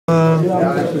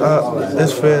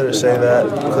It's fair to say that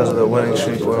because of the winning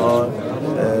streak we're on,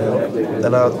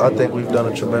 and I think we've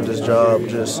done a tremendous job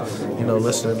just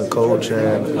listening to coach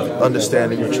and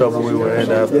understanding the trouble we were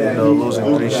in after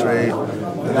losing 3 straight.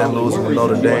 And then losing to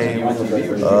Notre Dame,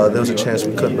 there was a chance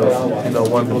we couldn't have,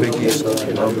 won the Big East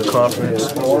the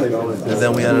conference. And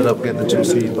then we ended up getting the 2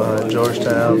 seed behind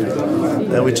Georgetown.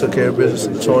 Then we took care of business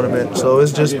in the tournament. So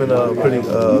it's just been a pretty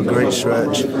great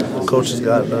stretch. Coach has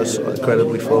gotten us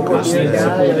incredibly focused,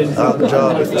 and our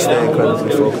job is to stay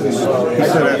incredibly focused. He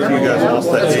said after you guys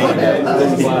lost that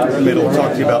game, he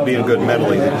talked to you about being good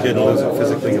mentally. You didn't lose it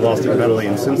physically, you lost it mentally.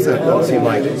 And since then, it doesn't seem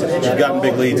like you've gotten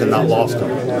big leads and not lost them.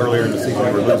 Earlier in the season,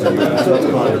 you were losing.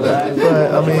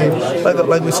 Right. I mean,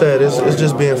 like we said, it's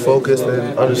just being focused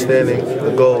and understanding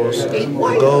the goals. The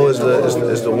goal is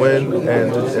the win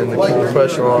and to keep the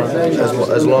pressure on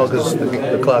as long as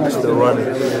the clock is still running.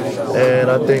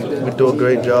 And I think we do a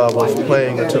great job of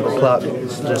playing until the clock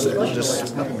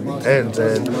just ends,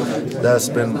 and that's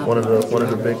been one of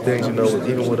the big things.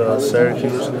 Even with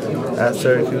Syracuse, at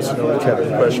Syracuse, we kept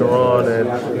the pressure on,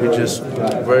 and we just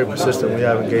very persistent. We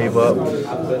haven't gave up.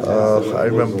 I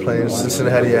remember playing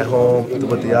Cincinnati at home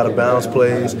with the out of bounds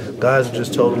plays. Guys are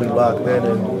just totally locked in,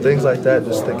 and things like that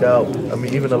just stick out. I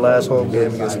mean, even the last home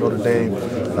game against Notre Dame,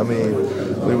 I mean,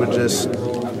 we were just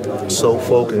so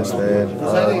focused,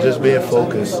 and just being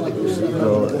focused,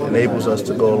 enables us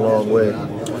to go a long way.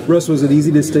 Russ, was it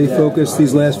easy to stay focused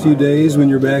these last few days when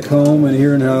you're back home and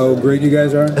hearing how great you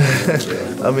guys are?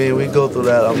 I mean, we go through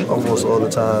that almost all the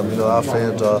time. Our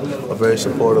fans are very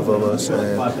supportive of us,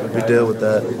 and we deal with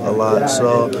that a lot.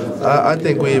 So I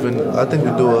think we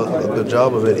do a good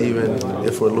job of it, even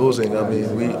if we're losing. I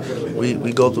mean,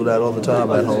 we go through that all the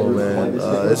time at home, and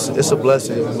it's a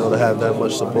blessing, to have that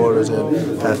much supporters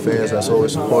and have fans that's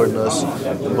always supporting us.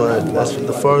 But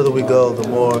the further we go, the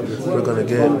more we're gonna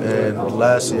get. And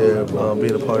last year,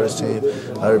 being a part of this team,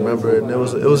 I remember it, and it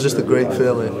was just a great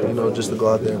feeling, just to go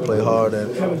out there and play hard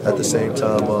and at the same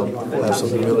time have some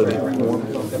humility.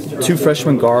 2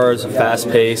 freshman guards, fast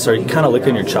pace. Are you kind of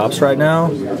licking your chops right now?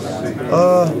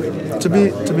 To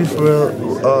be for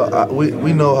real,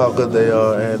 we know how good they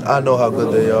are, and I know how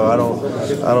good they are. I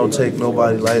don't take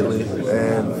nobody lightly,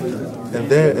 and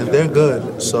they're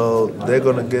good. So they're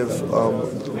gonna give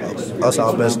us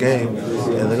our best game,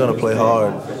 and they're gonna play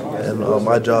hard. And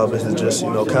my job is to just,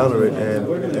 counter it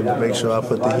and make sure I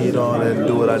put the heat on and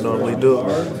do what I normally do.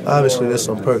 Obviously, there's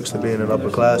some perks to being an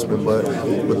upperclassman, but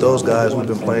with those guys, we've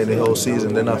been playing the whole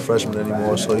season. They're not freshmen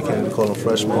anymore, so you can't even call them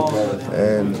freshmen.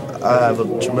 And I have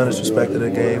a tremendous respect to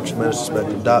their game, tremendous respect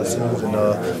to Dotson's and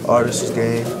Artist's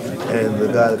game. And the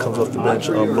guy that comes off the bench,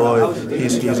 Lloyd,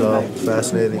 he's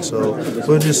fascinating. So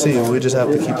we'll just see. We just have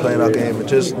to keep playing our game and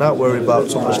just not worry about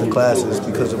so much the classes,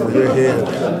 because when you're here,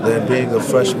 then being a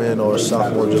freshman or a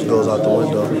sophomore just goes out the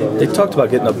window. They talked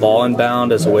about getting the ball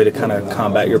inbound as a way to kind of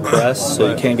combat your press,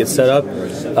 so you can't get set up.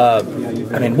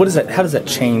 I mean, how does that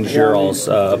change your all's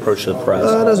approach to the press?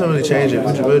 It doesn't really change it.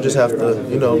 We'll just have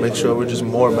to, make sure we're just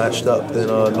more matched up than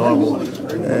normal,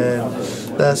 and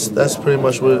that's pretty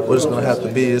much what it's going to have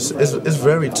to be. It's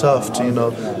very tough to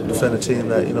defend a team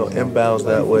that inbounds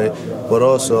that way, but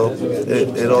also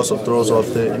it also throws off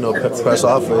the press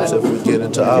offense if we get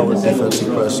into our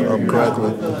defensive press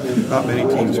correctly. Not many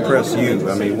teams press you.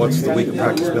 I mean, what's the week of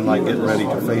practice been like getting ready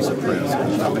to face a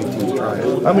press? Not many teams try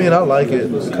it. I mean, I like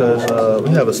it because we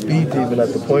have a speed demon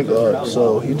at the point guard,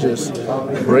 so he just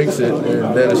breaks it,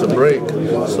 and then it's a break.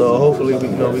 So hopefully we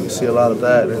can see a lot of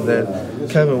that, and then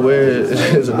Kevin Ware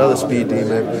is another speed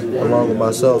demon along with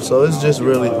myself. So it's just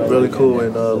really cool.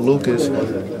 And Lucas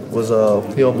was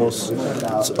he almost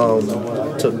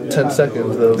took 10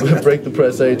 seconds to break the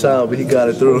press every time, but he got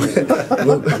it through.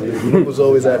 Luke was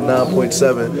always at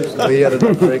 9.7, and he ended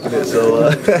up breaking it.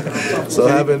 So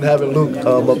having Luke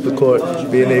up the court,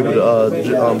 being able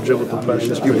to dribble the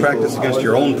press. Do you practice against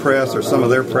your own press or some of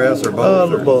their press or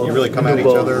both? Both. You really come at each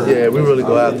other? Yeah, we really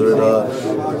go after it.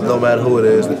 No matter who it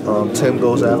is. Tim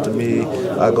goes after me.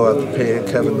 I go after Peyton.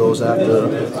 Kevin goes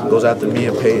after me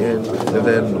and Peyton, and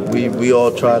then we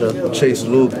all try to chase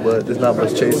Luke, but there's not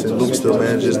much chasing. Luke still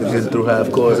manages to get through half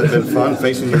court. Has it been fun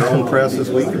facing your own press this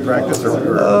week in practice, or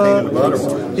pain in the butt?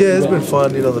 Yeah, it's been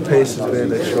fun. The pace has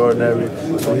been extraordinary.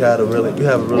 We have a really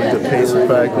good pace in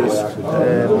practice,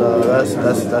 and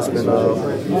that's been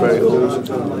very cool.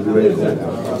 Very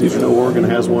cool. Did you know Oregon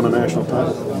has won a national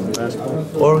title?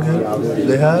 Oregon,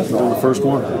 they have? The first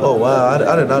one. Oh wow,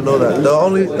 I did not know that. The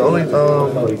only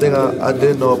thing I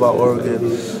did know about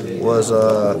Oregon was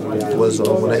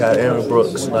when they had Aaron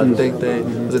Brooks, and I think they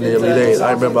was in the Elite Eight.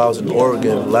 I remember I was in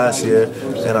Oregon last year,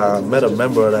 and I met a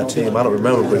member of that team. I don't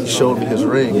remember, but he showed me his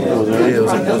ring. It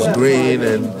was green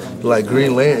and like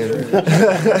Green Lantern.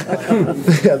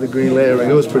 He had the Green Lantern ring.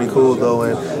 It was pretty cool though,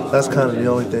 and that's kind of the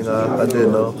only thing I did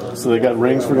know. So they got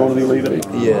rings for going to the Elite Eight?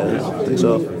 Yeah, I think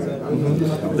so.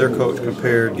 Their coach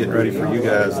compared getting ready for you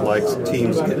guys like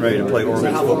teams getting ready to play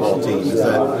Oregon's football team.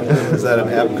 Is that an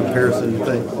apt comparison, you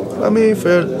think? I mean,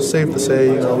 safe to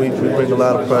say, you know, we bring a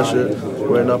lot of pressure.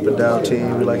 We're an up and down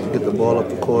team. We like to get the ball up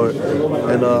the court.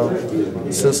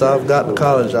 And since I've gotten to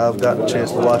college, I've gotten a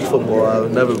chance to watch football.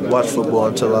 I've never watched football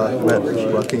until I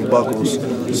met King Buckles.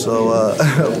 So,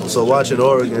 so watching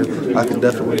Oregon, I can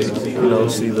definitely, you know,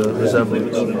 see the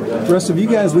resemblance. Russ, have you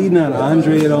guys leading on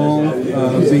Andre at all,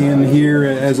 being here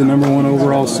as a #1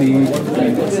 overall seed?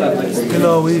 You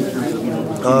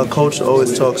know, Coach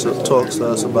always talks to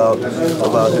us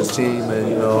about his team and,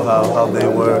 you know, how they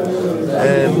were,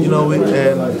 and, you know,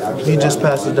 and he just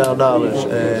passes down knowledge,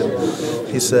 and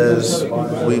he says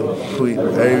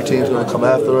every team's going to come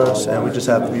after us, and we just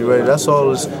have to be ready. That's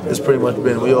all it's pretty much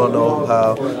been. We all know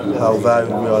how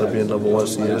valuable we are to be a #1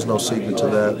 seed. There's no secret to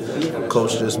that.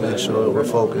 Coach just makes sure we're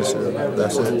focused, and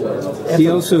that's it. He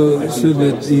also said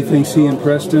that he thinks he and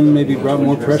Preston maybe brought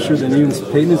more pressure than you and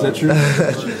Peyton. Is that true?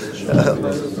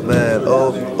 Man,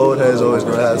 old heads always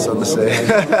gonna have something to say.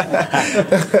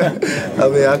 I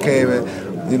mean, I came in,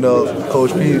 you know,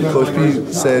 Coach P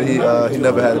said he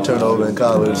never had a turnover in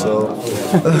college, so.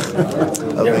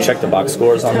 You ever check the box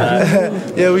scores on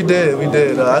that? Yeah, we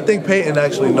did. I think Peyton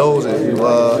actually knows it.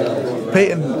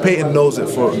 Peyton knows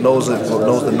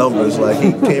the numbers. Like,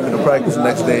 he came into practice the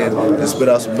next day and spit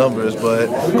out some numbers. But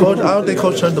Coach, I don't think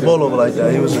Coach turned the ball over like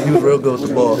that. He was real good with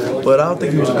the ball. But I don't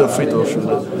think he was a good free throw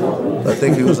shooter. I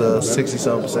think he was a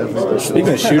 60-something% free throw shooter.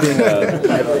 Speaking of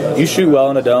shooting, you shoot well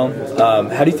in a dome.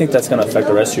 How do you think that's going to affect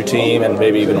the rest of your team and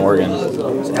maybe even Oregon?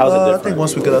 How's it different? I think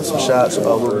once we get up some shots,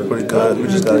 we'll be pretty good. We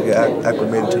just got to get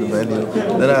acclimated to the venue.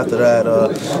 Then after that,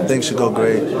 things should go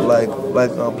great.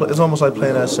 It's almost like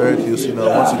playing at Syracuse. You know,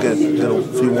 once you get a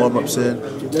few warm-ups in,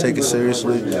 take it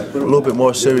seriously, a little bit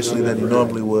more seriously than you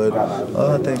normally would.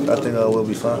 I think we'll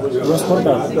be fine. Russ, what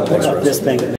about this thing?